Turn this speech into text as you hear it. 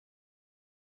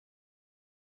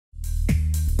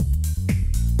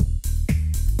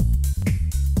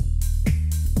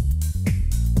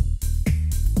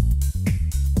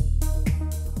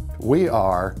We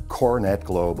are CoreNet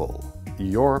Global,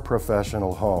 your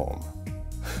professional home.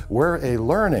 We're a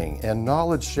learning and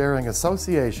knowledge-sharing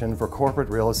association for corporate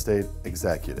real estate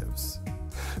executives.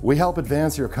 We help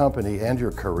advance your company and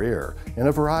your career in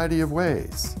a variety of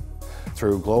ways,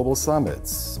 through global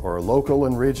summits or local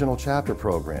and regional chapter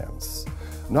programs,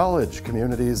 knowledge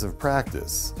communities of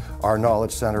practice, our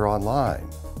Knowledge Center online,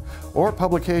 or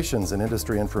publications and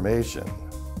industry information.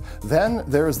 Then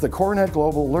there's the CoreNet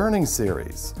Global Learning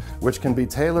Series, which can be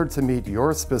tailored to meet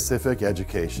your specific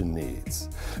education needs.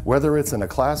 Whether it's in a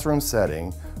classroom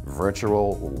setting,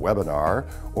 virtual webinar,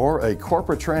 or a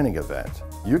corporate training event,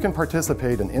 you can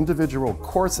participate in individual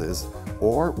courses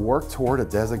or work toward a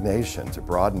designation to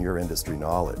broaden your industry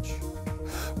knowledge.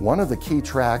 One of the key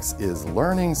tracks is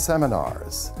Learning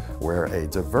Seminars, where a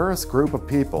diverse group of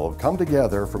people come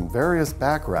together from various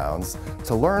backgrounds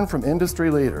to learn from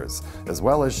industry leaders, as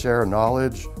well as share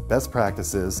knowledge, best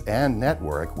practices, and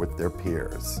network with their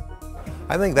peers.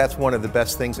 I think that's one of the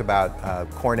best things about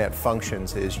CoreNet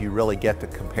Functions is you really get to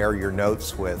compare your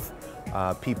notes with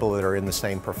people that are in the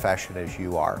same profession as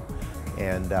you are.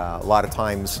 And a lot of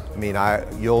times, I mean,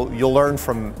 you'll learn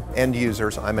from end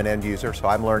users. I'm an end user, so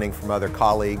I'm learning from other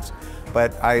colleagues.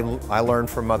 But I learn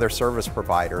from other service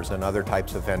providers and other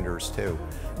types of vendors too.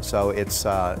 So it's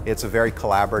a very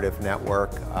collaborative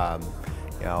network.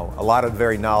 You know, a lot of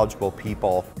very knowledgeable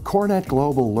people. CoreNet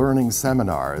Global Learning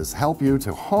Seminars help you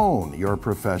to hone your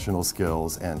professional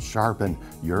skills and sharpen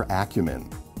your acumen.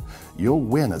 You'll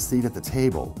win a seat at the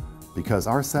table because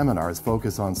our seminars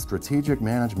focus on strategic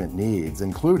management needs,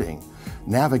 including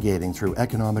navigating through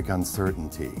economic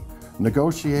uncertainty,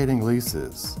 negotiating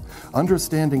leases,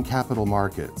 understanding capital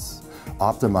markets,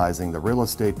 optimizing the real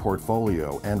estate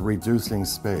portfolio and reducing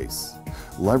space,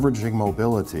 leveraging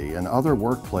mobility and other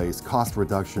workplace cost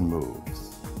reduction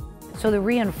moves. So the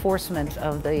reinforcement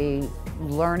of the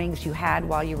learnings you had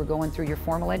while you were going through your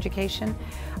formal education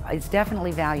is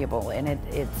definitely valuable, and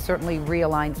it certainly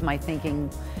realigns my thinking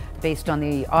based on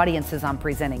the audiences I'm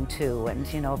presenting to,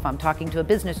 and you know, if I'm talking to a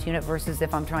business unit versus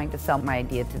if I'm trying to sell my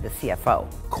idea to the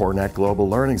CFO. CoreNet Global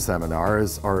Learning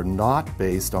Seminars are not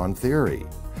based on theory.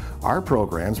 Our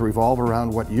programs revolve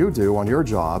around what you do on your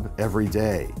job every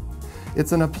day.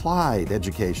 It's an applied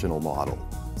educational model,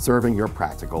 serving your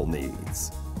practical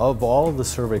needs. Of all of the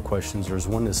survey questions, there's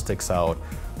one that sticks out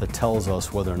that tells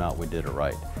us whether or not we did it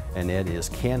right. And that is,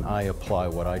 can I apply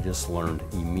what I just learned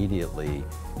immediately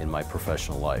in my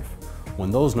professional life?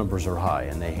 When those numbers are high,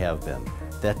 and they have been,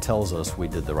 that tells us we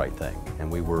did the right thing.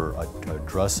 And we were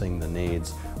addressing the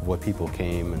needs of what people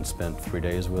came and spent 3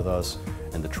 days with us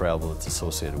and the travel that's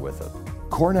associated with it.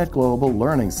 CoreNet Global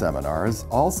Learning Seminars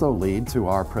also lead to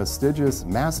our prestigious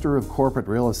Master of Corporate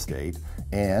Real Estate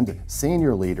and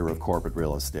Senior Leader of Corporate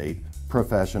Real Estate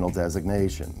professional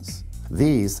designations.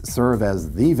 These serve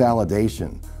as the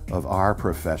validation of our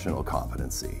professional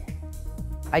competency.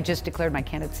 I just declared my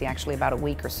candidacy actually about a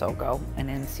week or so ago in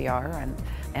NCR,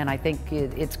 and I think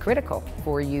it's critical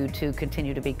for you to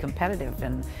continue to be competitive,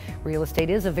 and real estate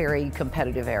is a very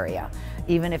competitive area,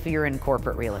 even if you're in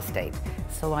corporate real estate.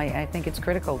 So I think it's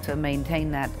critical to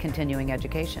maintain that continuing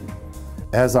education.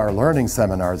 As our learning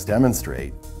seminars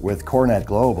demonstrate, with CoreNet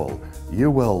Global,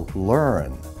 you will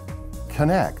learn,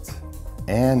 connect,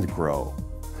 and grow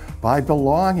by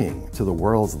belonging to the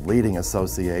world's leading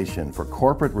association for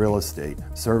corporate real estate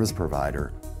service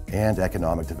provider and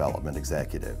economic development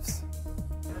executives.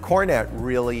 CoreNet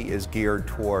really is geared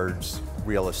towards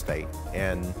real estate,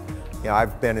 and you know,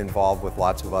 I've been involved with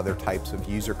lots of other types of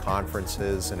user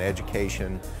conferences and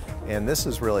education, and this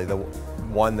is really the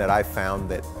one that I found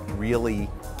that really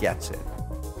gets it.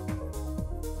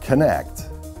 Connect,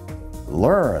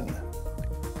 learn,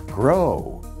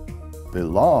 grow,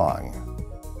 belong.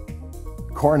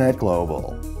 CoreNet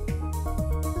Global.